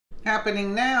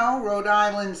Happening now, Rhode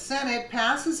Island Senate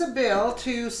passes a bill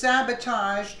to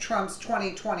sabotage Trump's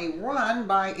 2021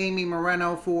 by Amy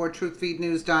Moreno for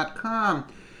truthfeednews.com.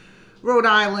 Rhode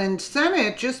Island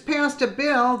Senate just passed a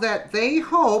bill that they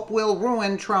hope will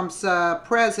ruin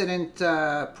President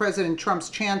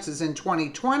Trump's chances in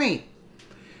 2020.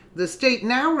 The state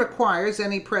now requires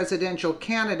any presidential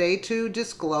candidate to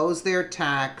disclose their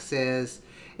taxes.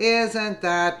 Isn't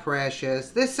that precious?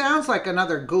 This sounds like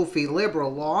another goofy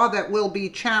liberal law that will be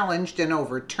challenged and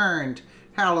overturned.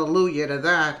 Hallelujah to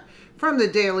that. From the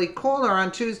Daily Caller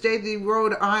on Tuesday,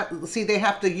 they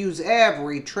have to use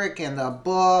every trick in the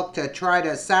book to try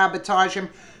to sabotage him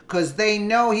because they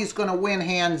know he's going to win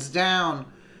hands down.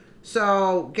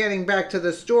 So, getting back to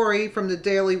the story from the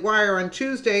Daily Wire on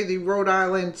Tuesday, the Rhode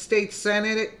Island State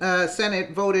Senate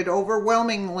voted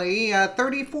overwhelmingly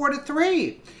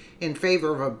 34-3 in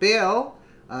favor of a bill,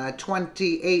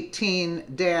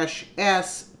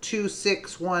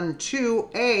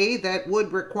 2018-S2612A, that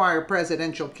would require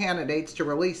presidential candidates to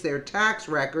release their tax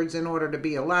records in order to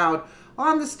be allowed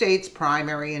on the state's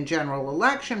primary and general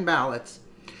election ballots.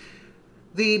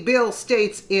 The bill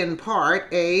states in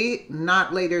part, A,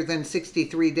 not later than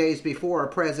 63 days before a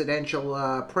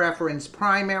presidential preference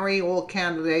primary, all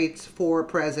candidates for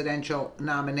presidential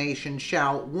nomination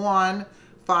shall, 1,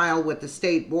 file with the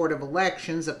State Board of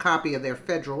Elections a copy of their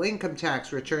federal income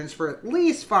tax returns for at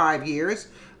least 5 years,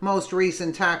 most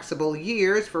recent taxable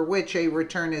years for which a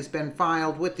return has been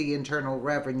filed with the Internal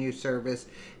Revenue Service.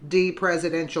 D,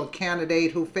 presidential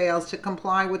candidate who fails to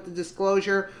comply with the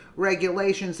disclosure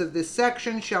regulations of this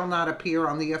section shall not appear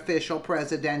on the official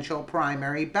presidential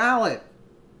primary ballot.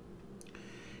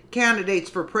 Candidates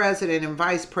for president and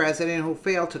vice president who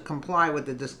fail to comply with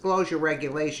the disclosure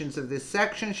regulations of this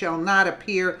section shall not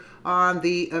appear on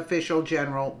the official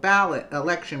general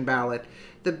election ballot.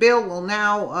 The bill will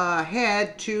now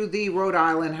head to the Rhode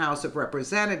Island House of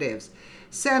Representatives.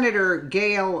 Senator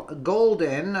Gail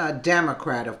Golden, a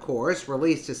Democrat, of course,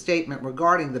 released a statement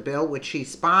regarding the bill, which she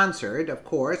sponsored, of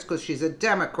course, because she's a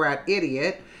Democrat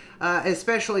idiot.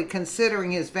 Especially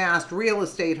considering his vast real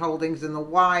estate holdings and the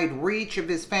wide reach of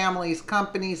his family's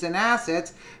companies and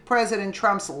assets, President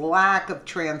Trump's lack of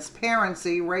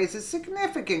transparency raises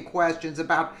significant questions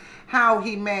about how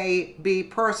he may be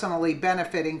personally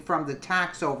benefiting from the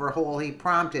tax overhaul he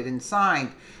prompted and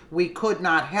signed. We could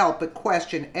not help but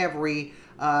question every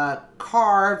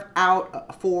carve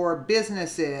out for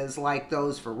businesses like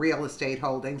those for real estate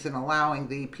holdings and allowing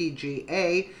the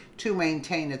PGA to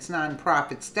maintain its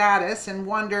nonprofit status and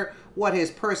wonder what his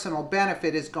personal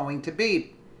benefit is going to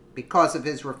be. Because of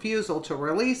his refusal to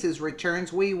release his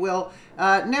returns, we will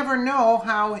never know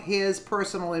how his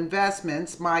personal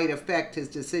investments might affect his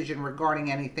decision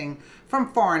regarding anything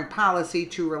from foreign policy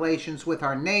to relations with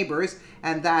our neighbors,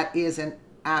 and that is an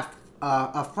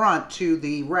affront to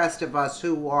the rest of us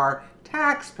who are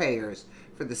taxpayers.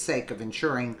 For the sake of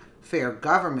ensuring fair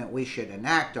government, we should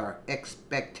enact our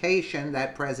expectation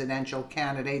that presidential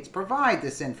candidates provide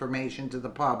this information to the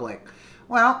public.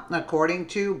 Well, according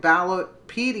to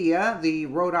Ballotpedia, the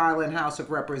Rhode Island House of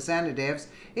Representatives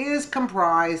is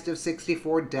comprised of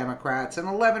 64 Democrats and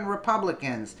 11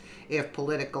 Republicans. If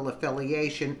political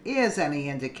affiliation is any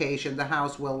indication, the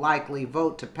House will likely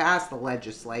vote to pass the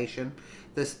legislation.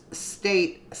 The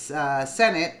state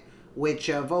Senate, which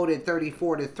voted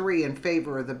 34-3 in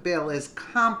favor of the bill, is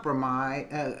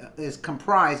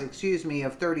comprised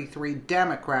of 33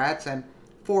 Democrats and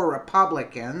 4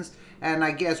 Republicans. And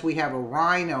I guess we have a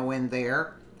rhino in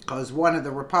there because one of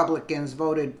the Republicans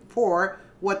voted for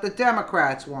what the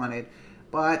Democrats wanted.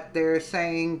 But they're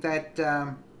saying that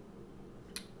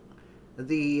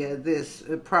this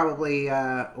probably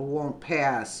won't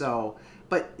pass. So,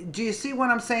 but do you see what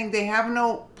I'm saying? They have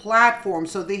no platform,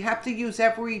 so they have to use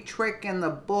every trick in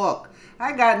the book.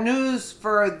 I got news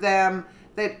for them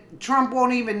that Trump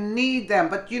won't even need them.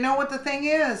 But you know what the thing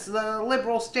is? The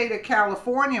liberal state of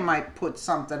California might put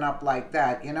something up like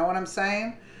that. You know what I'm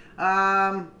saying?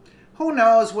 Who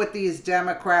knows with these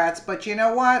Democrats? But you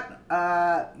know what?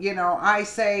 I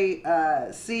say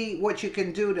see what you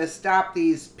can do to stop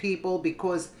these people,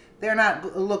 because they're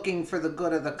not looking for the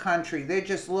good of the country. They're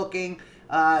just looking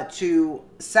to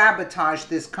sabotage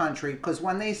this country, because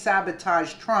when they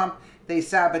sabotage Trump, they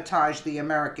sabotage the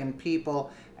American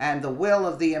people and the will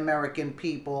of the American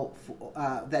people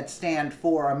that stand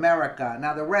for America.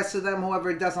 Now, the rest of them,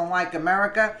 whoever doesn't like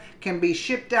America, can be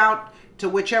shipped out to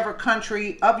whichever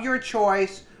country of your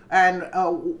choice, and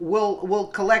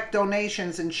we'll collect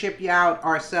donations and ship you out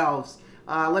ourselves.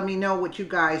 Let me know what you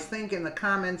guys think in the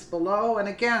comments below. And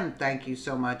again, thank you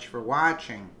so much for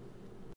watching.